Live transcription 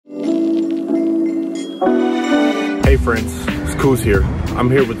Hey friends, it's Kuz here. I'm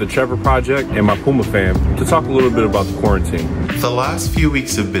here with the Trevor Project and my PUMA fam to talk a little bit about the quarantine. The last few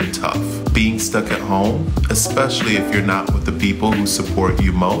weeks have been tough. Being stuck at home, especially if you're not with the people who support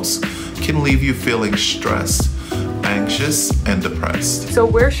you most, can leave you feeling stressed, anxious, and depressed. So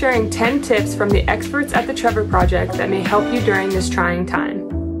we're sharing 10 tips from the experts at the Trevor Project that may help you during this trying time.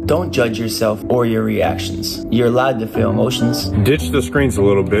 Don't judge yourself or your reactions. You're allowed to feel emotions. Ditch the screens a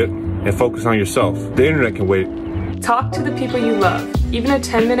little bit and focus on yourself. The internet can wait. Talk to the people you love. Even a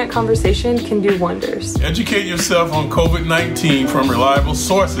 10-minute conversation can do wonders. Educate yourself on COVID-19 from reliable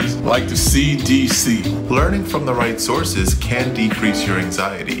sources like the CDC. Learning from the right sources can decrease your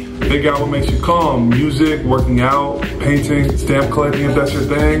anxiety. Figure out what makes you calm. Music, working out, painting, stamp collecting if that's your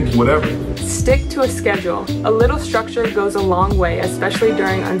thing, whatever. Stick to a schedule. A little structure goes a long way, especially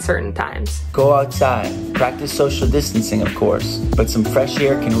during uncertain times. Go outside. Practice social distancing, of course, but some fresh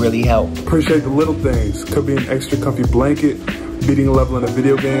air can really help. Appreciate the little things. Could be an extra comfy blanket, beating a level in a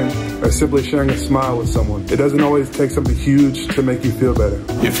video game, or simply sharing a smile with someone. It doesn't always take something huge to make you feel better.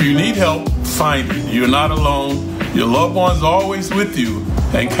 If you need help, find it. You're not alone. Your loved one's always with you,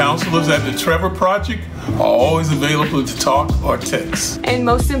 and counselors at the Trevor Project are always available to talk or text. And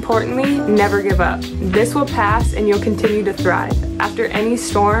most importantly, never give up. This will pass and you'll continue to thrive. After any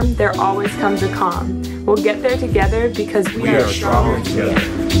storm, there always comes a calm. We'll get there together because we are stronger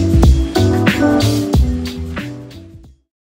together.